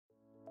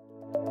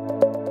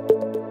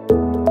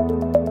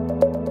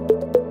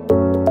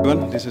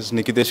This is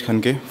Nikitesh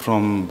Khanke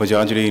from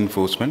Bajaj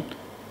Reinforcement.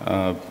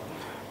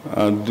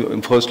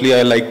 Firstly,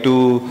 I like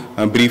to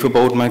brief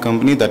about my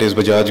company, that is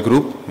Bajaj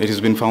Group. It has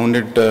been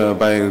founded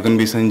by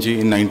Ganbi Sanji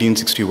in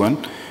 1961.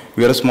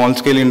 We are a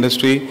small-scale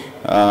industry,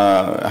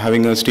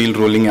 having a steel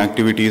rolling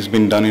activity has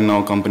been done in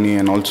our company,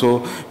 and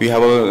also we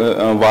have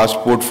a vast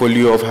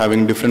portfolio of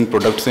having different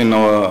products in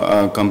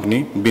our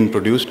company being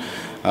produced.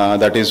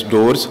 That is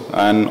doors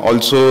and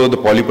also the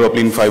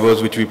polypropylene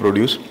fibers which we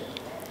produce.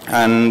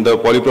 And the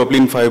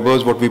polypropylene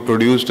fibers what we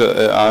produced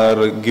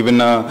are given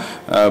a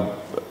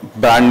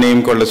brand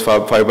name called as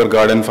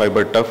Fiberguard and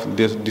Fibretuff.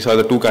 These are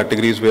the two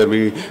categories where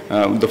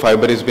the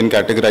fiber has been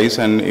categorized,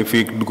 and if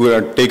we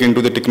take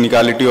into the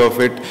technicality of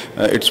it,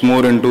 it's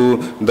more into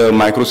the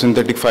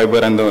microsynthetic fiber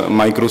and the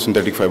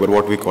microsynthetic fiber,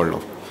 what we call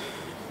it.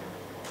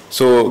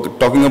 So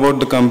talking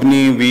about the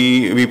company,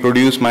 we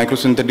produce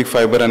microsynthetic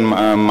fiber and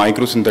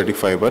microsynthetic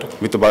fiber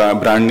with a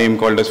brand name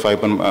called as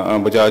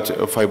Bajaj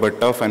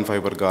Fibretuff and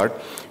Fiberguard.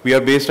 We are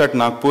based at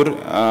Nagpur,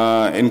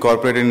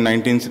 incorporated in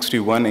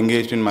 1961,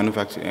 engaged in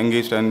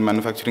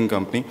manufacturing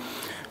company.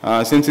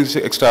 Since its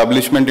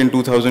establishment in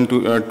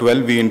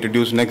 2012, we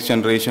introduced next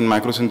generation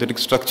microsynthetic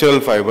structural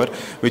fiber,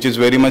 which is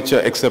very much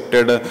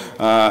accepted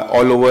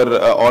all over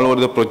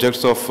the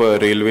projects of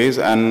railways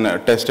and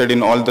tested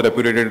in all the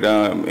reputed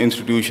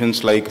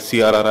institutions like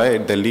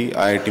CRRI, Delhi,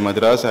 IIT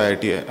Madras,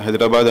 IIT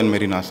Hyderabad, and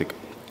Meri Nasik.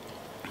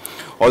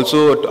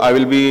 Also, I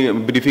will be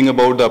briefing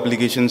about the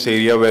applications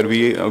area where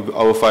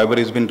our fiber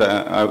has been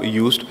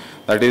used.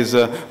 That is,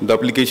 the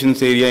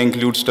applications area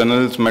includes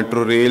tunnels,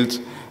 metro rails,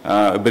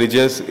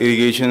 bridges,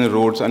 irrigation,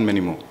 roads, and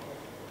many more.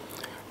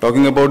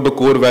 Talking about the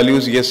core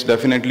values, yes,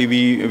 definitely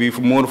we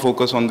more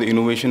focus on the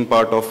innovation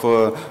part of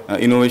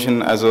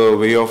innovation as a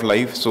way of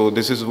life. So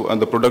this is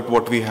the product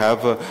what we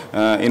have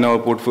in our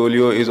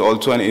portfolio is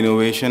also an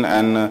innovation,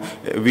 and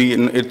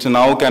it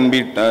now can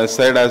be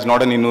said as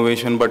not an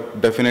innovation, but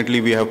definitely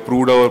we have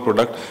proved our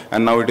product,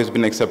 and now it has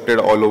been accepted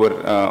all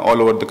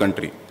over the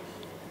country.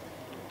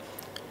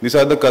 These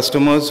are the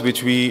customers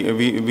which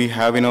we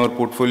have in our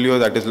portfolio,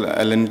 that is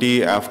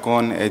LLP,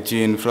 Afcon,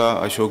 HG Infra,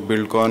 Ashok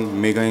Buildcon,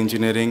 Mega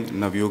Engineering,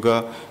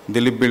 Navyuga,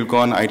 Dilip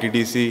Buildcon,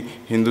 ITTC,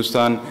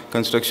 Hindustan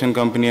Construction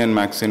Company, and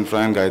Max Infra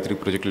and Gayatri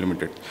Project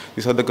Limited.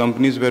 These are the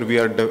companies where we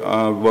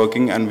are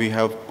working, and we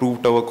have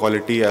proved our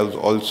quality. As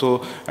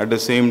also at the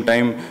same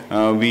time,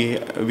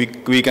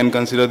 we can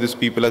consider these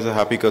people as a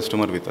happy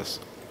customer with us.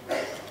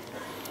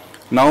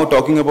 Now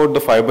talking about the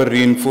fiber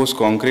reinforced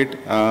concrete,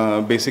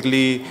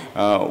 basically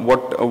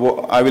what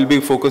I will be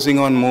focusing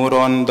on more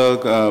on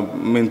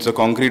the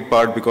concrete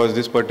part, because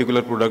this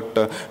particular product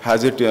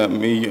has it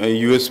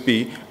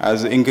USP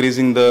as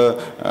increasing the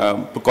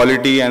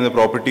quality and the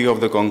property of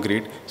the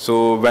concrete.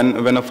 So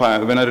when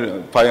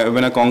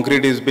a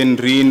concrete is been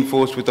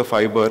reinforced with a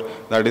fiber,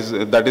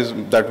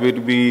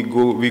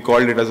 we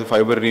called it as a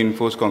fiber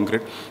reinforced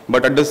concrete.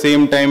 But at the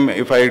same time,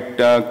 if I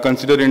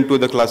consider into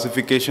the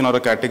classification or a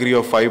category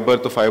of fiber,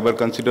 the fiber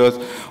considers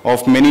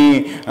of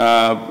many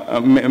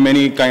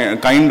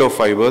kind of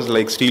fibers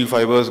like steel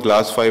fibers,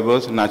 glass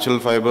fibers, natural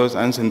fibers,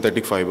 and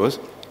synthetic fibers.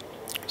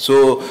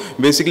 So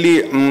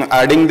basically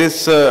adding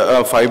this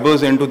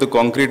fibers into the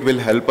concrete will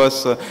help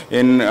us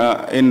in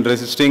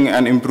resisting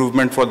an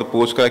improvement for the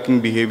post-cracking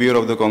behavior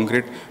of the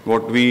concrete,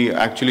 what we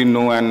actually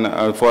know, and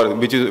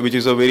which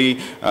is a very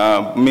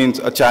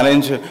a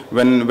challenge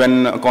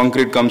when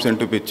concrete comes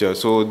into picture.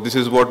 So this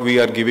is what we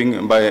are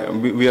giving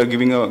we are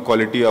giving a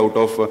quality out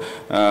of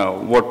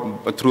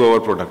through our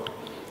product.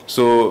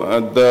 So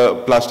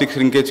the plastic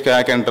shrinkage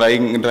crack and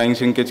drying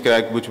shrinkage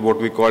crack, which what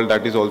we call,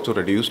 that is also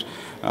reduced.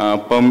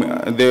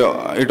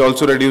 It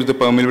also reduced the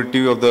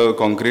permeability of the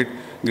concrete.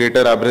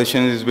 Greater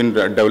abrasion has been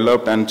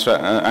developed, and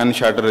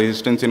shatter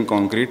resistance in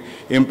concrete.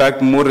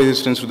 More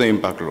resistance to the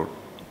impact load.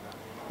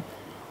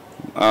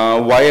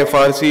 Why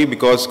FRC?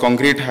 Because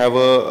concrete have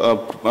a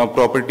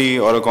property,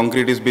 or a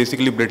concrete is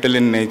basically brittle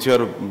in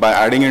nature. By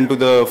adding into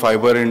the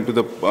fiber into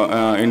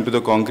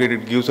the concrete,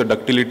 it gives a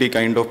ductility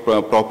kind of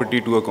property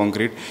to a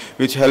concrete,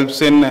 which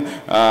helps in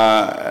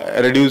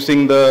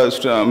reducing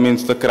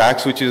the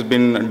cracks which has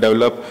been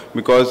developed,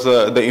 because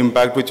the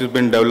impact which has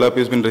been developed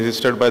has been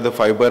resisted by the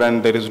fiber,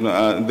 and there is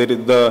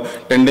the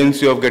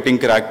tendency of getting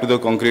crack to the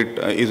concrete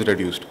is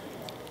reduced.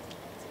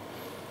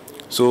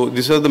 So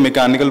these are the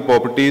mechanical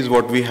properties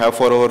what we have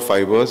for our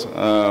fibers.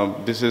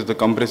 This is the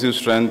compressive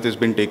strength has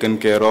been taken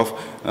care of.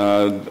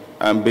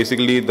 And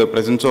basically the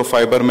presence of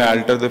fiber may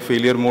alter the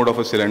failure mode of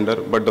a cylinder,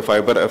 but the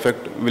fiber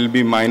effect will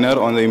be minor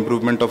on the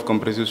improvement of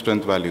compressive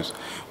strength values.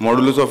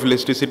 Modulus of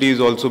elasticity has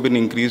also been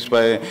increased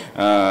by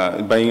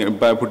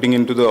putting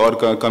into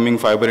the coming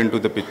fiber into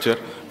the picture.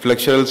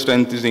 Flexural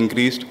strength is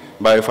increased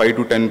by 5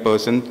 to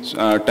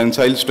 10%.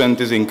 Tensile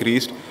strength is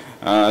increased.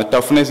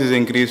 Toughness is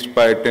increased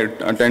by 10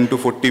 to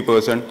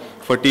 40%.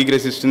 Fatigue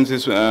resistance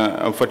is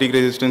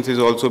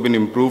also been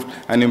improved,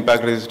 and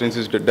impact resistance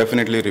is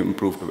definitely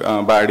improved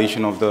by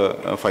addition of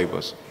the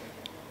fibers.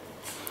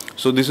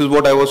 So this is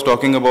what I was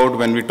talking about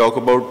when we talk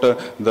about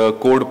the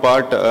code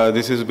part.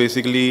 This is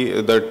basically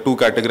the two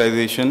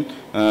categorization,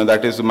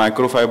 that is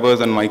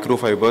macrofibers and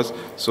microfibers.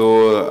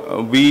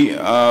 So we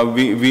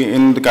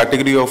in the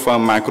category of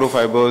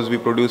macrofibers, we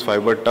produce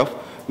Fibretuff.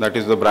 That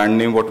is the brand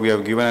name what we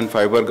have given, and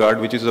Fiberguard,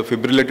 which is a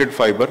fibrillated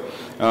fiber.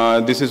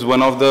 This is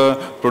one of the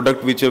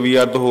product which we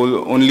are the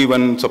only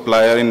one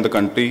supplier in the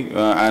country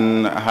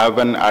and have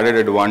an added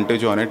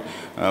advantage on it.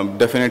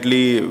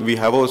 Definitely we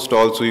have our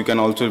stall, so you can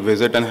also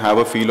visit and have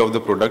a feel of the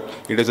product.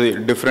 It is a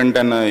different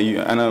and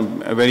a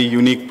very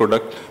unique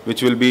product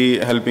which will be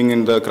helping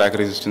in the crack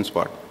resistance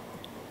part.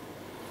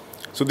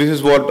 So this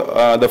is what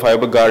the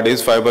Fiberguard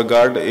is.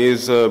 Fiberguard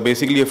is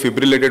basically a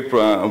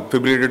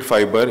fibrillated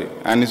fiber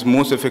and is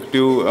most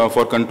effective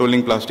for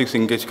controlling plastic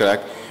shrinkage crack.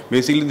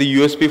 Basically the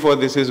USP for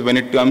this is when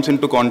it comes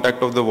into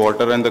contact of the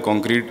water and the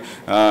concrete,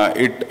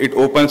 it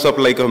opens up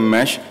like a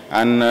mesh,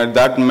 and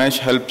that mesh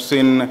helps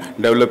in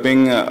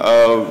developing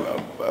that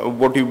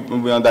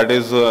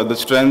is the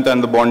strength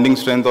and the bonding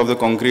strength of the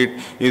concrete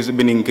is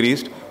been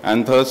increased,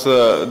 and thus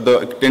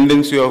the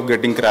tendency of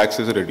getting cracks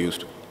is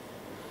reduced.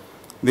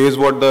 This is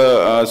what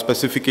the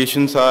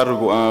specifications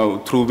are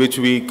through which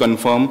we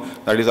confirm,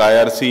 that is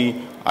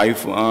IRC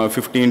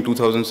I-15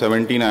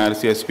 2017,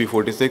 IRC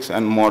SP46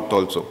 and MOT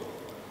also.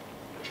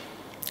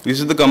 This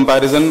is the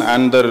comparison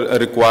and the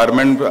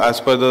requirement as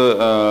per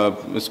the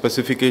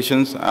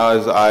specifications,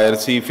 as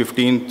IRC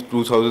 15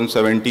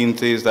 2017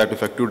 says that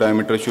effective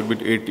diameter should be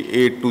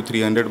 88 to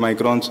 300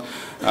 microns.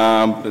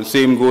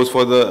 Same goes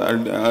for the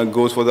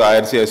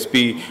IRC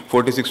SP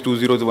 46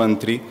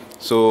 2013.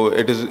 So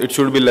it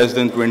should be less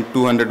than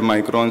 200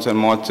 microns, and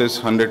MOT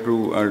says 100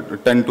 to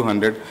 10 to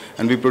 100,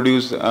 and we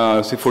produce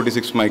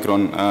 46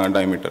 micron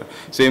diameter.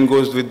 Same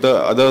goes with the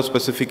other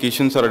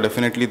specifications are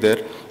definitely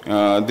there.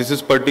 This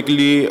is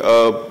particularly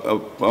a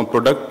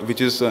product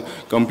which is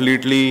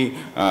completely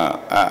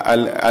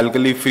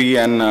alkali free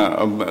and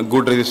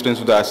good resistance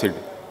to the acid.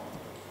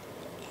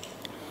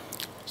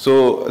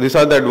 So these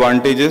are the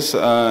advantages.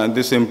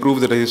 This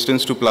improves the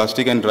resistance to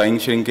plastic and drying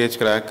shrinkage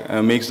crack,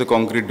 makes the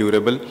concrete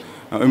durable,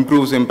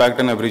 improves impact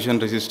and abrasion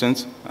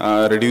resistance,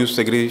 reduce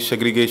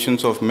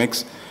segregations of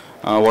mix,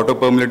 water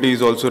permeability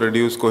is also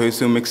reduced,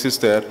 cohesive mix is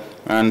there,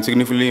 and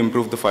significantly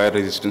improve the fire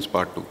resistance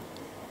part too.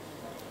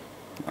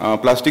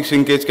 Plastic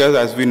shrinkage gas,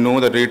 as we know,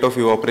 the rate of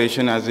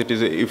evaporation, as it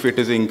is, if it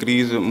is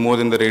increased more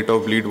than the rate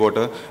of bleed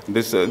water,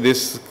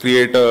 this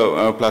create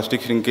a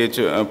plastic shrinkage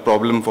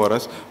problem for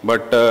us.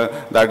 But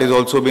that is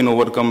also been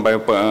overcome by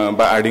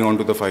adding on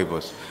to the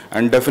fibers.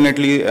 And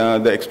definitely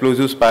the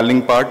explosive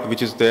spalling part,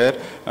 which is there,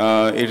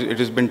 it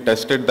has been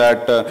tested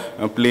that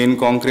plain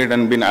concrete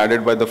and been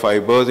added by the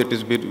fibers. It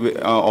has been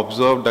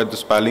observed that the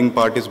spalling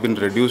part has been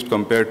reduced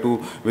compared to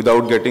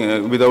without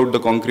the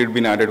concrete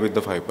being added with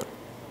the fiber.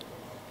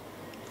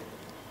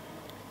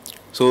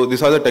 So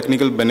these are the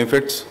technical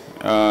benefits.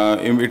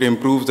 It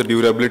improves the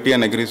durability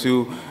and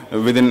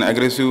within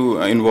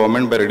aggressive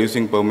environment by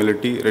reducing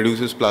permeability,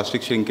 reduces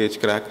plastic shrinkage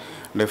crack,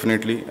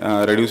 definitely,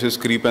 reduces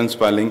creep and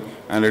spalling,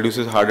 and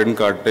reduces hardened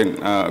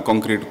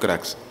concrete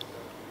cracks.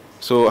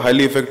 So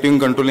highly effective in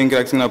controlling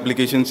cracks in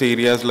applications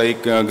areas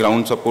like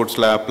ground support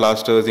slab,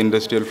 plasters,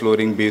 industrial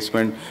flooring,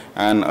 basement,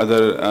 and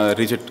other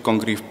rigid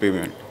concrete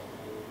pavement.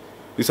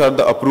 These are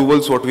the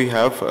approvals what we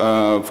have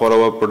for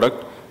our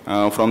product.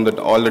 From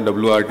all the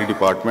WRT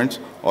departments.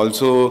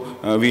 Also,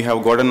 we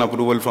have got an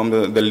approval from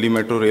the Delhi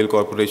Metro Rail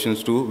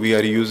Corporations too. We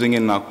are using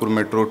in Nagpur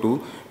Metro too,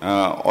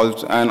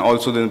 and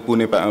also the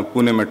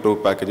Pune Metro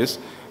packages.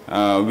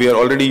 We are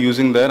already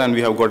using there, and we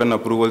have gotten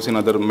approvals in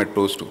other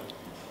metros too.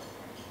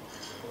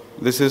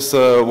 This is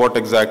what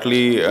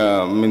exactly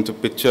means a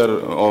picture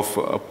of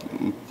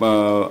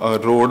a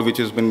road which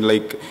has been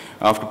like,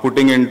 after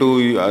putting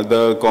into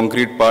the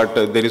concrete part,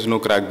 there is no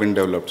crack been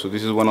developed. So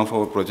this is one of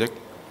our project.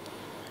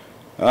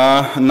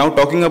 Now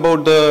talking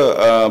about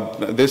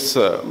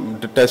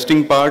the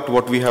testing part,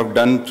 what we have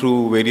done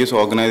through various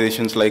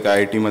organizations like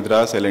IIT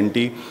Madras,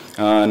 L&T,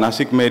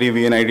 Nasik Meri,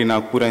 VNIT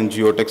Nagpur, and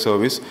Geotech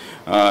Service.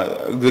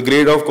 The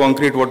grade of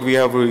concrete what we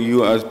have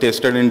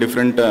tested in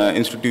different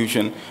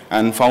institutions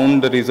and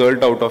found the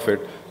result out of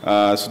it.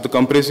 So the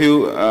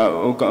compressive,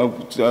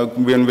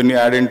 when you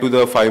add into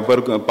the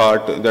fiber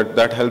part,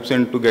 that helps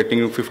into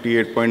getting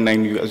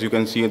 58.9, as you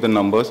can see the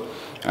numbers,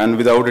 and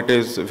without it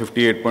is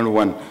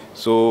 58.1.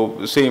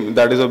 So same,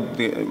 that is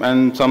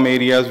and some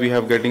areas we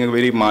have getting a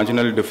very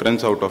marginal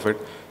difference out of it.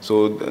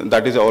 So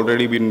that is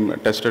already been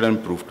tested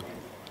and proved.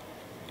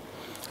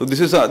 So this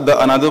is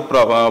another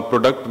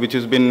product which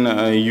has been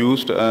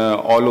used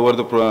all over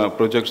the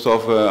projects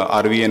of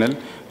RVNL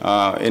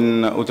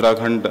in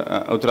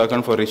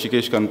Uttarakhand for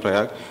Rishikesh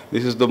Kanprayag.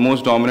 This is the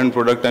most dominant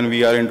product, and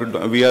we are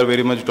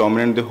very much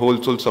dominant, the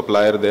wholesale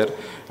supplier there.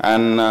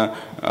 And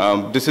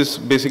this is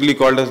basically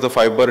called as the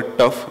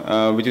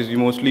Fibretuff, which is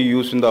mostly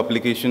used in the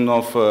application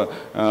of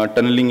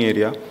tunneling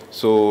area.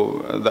 So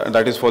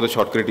that is for the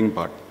shotcreting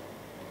part.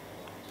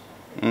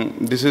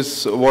 This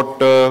is what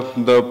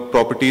the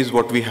properties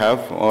what we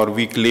have or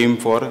we claim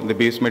for. The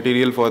base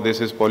material for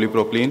this is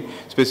polypropylene.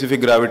 Specific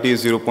gravity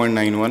is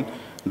 0.91.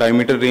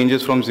 Diameter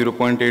ranges from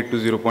 0.8 to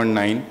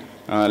 0.9.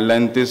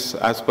 Length is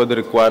as per the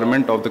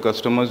requirement of the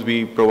customers.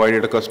 We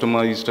provided a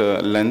customized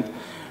length.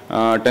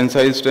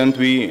 Tensile strength,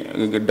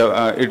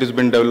 it has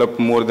been developed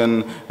more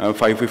than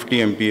 550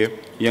 MPa.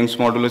 Young's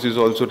modulus is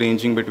also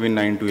ranging between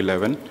 9 to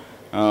 11.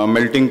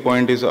 Melting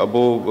point is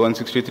above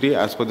 163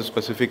 as per the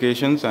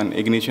specifications, and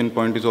ignition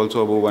point is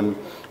also above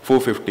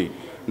 450.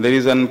 There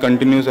is a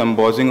continuous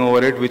embossing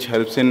over it, which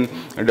helps in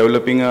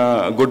developing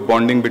a good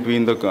bonding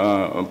between the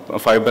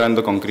fiber and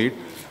the concrete,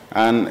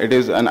 and it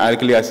is an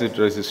alkali acid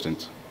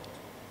resistance.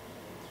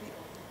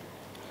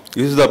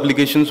 This is the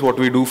applications what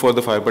we do for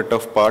the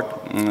Fibretuff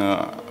part,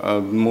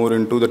 more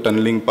into the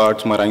tunneling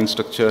parts, marine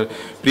structure,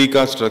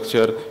 precast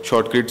structure,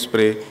 shotcrete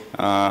spray,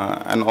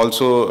 and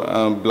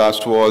also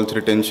blast walls,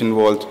 retention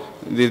walls.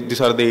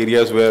 These are the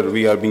areas where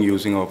we are being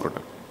using our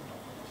product.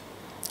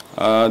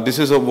 This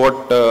is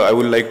what I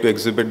would like to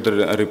exhibit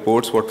the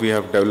reports what we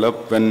have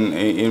developed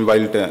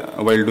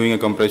while doing a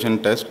compression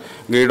test.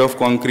 Grade of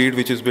concrete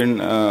which has been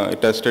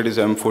tested is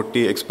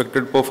M40.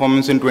 Expected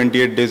performance in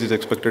 28 days is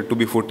expected to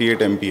be 48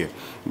 MPa.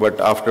 But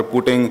after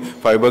putting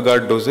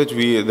Fiberguard dosage,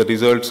 the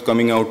results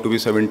coming out to be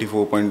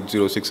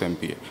 74.06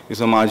 MPa.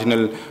 It's a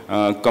marginal,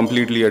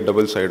 completely a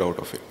double side out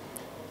of it.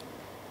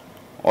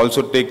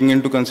 Also taking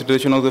into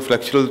consideration of the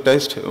flexural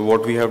test,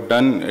 what we have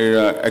done,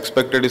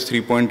 expected is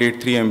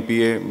 3.83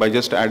 MPa by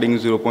just adding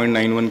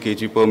 0.91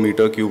 kg per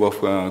meter cube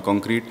of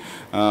concrete.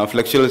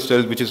 Flexural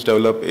stress which is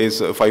developed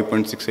is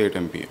 5.68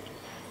 MPa.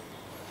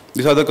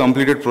 These are the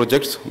completed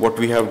projects, what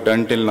we have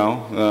done till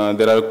now.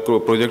 There are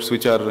projects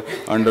which are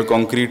under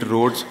concrete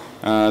roads.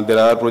 There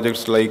are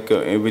projects like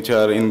which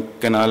are in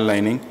canal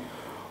lining.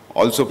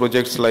 Also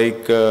projects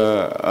like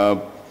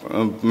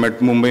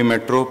Mumbai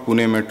Metro,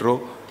 Pune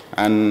Metro,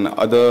 and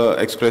other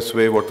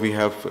expressway what we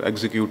have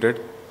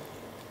executed.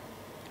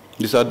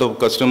 These are the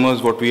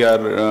customers what we are,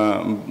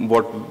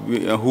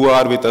 who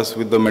are with us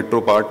with the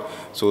metro part.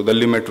 So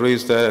Delhi Metro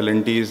is there,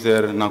 LLP is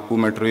there, Nagpur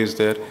Metro is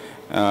there,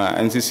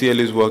 NCCL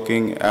is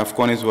working,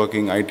 AFCON is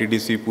working,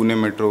 ITDC, Pune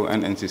Metro,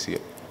 and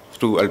NCCL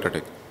through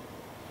Ultratech.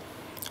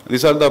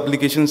 These are the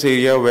applications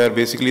area where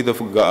basically the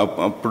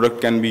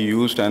product can be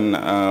used, and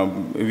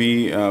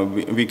we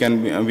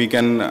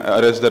can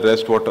address the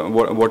rest.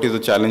 What is the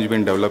challenge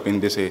being developed in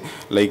this?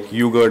 Like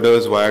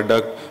U-girders,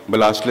 viaduct,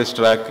 ballastless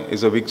track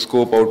is a big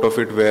scope out of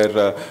it,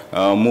 where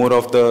more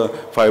of the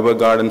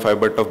Fiberguard and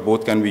Fibretuff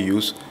both can be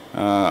used.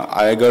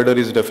 I-girder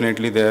is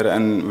definitely there,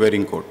 and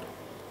wearing coat.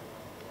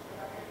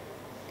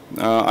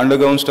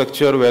 Underground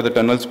structure where the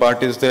tunnels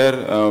part is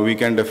there, we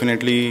can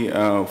definitely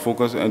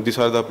focus. These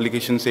are the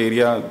applications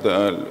area,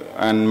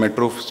 and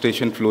metro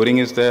station flooring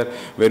is there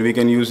where we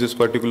can use this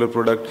particular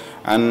product,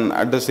 and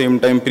at the same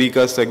time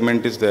precast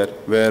segment is there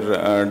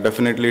where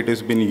definitely it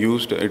has been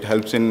used. It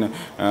helps in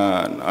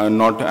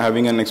not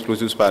having an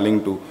explosive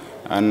spalling too,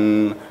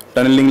 and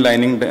tunneling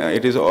lining,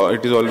 it is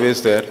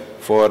always there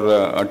for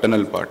a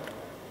tunnel part.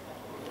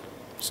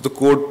 So the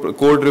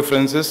code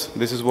references,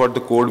 this is what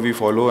the code we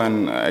follow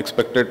and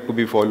expected to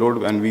be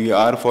followed, and we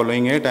are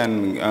following it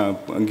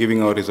and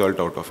giving our result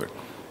out of it.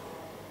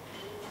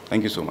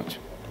 Thank you so much.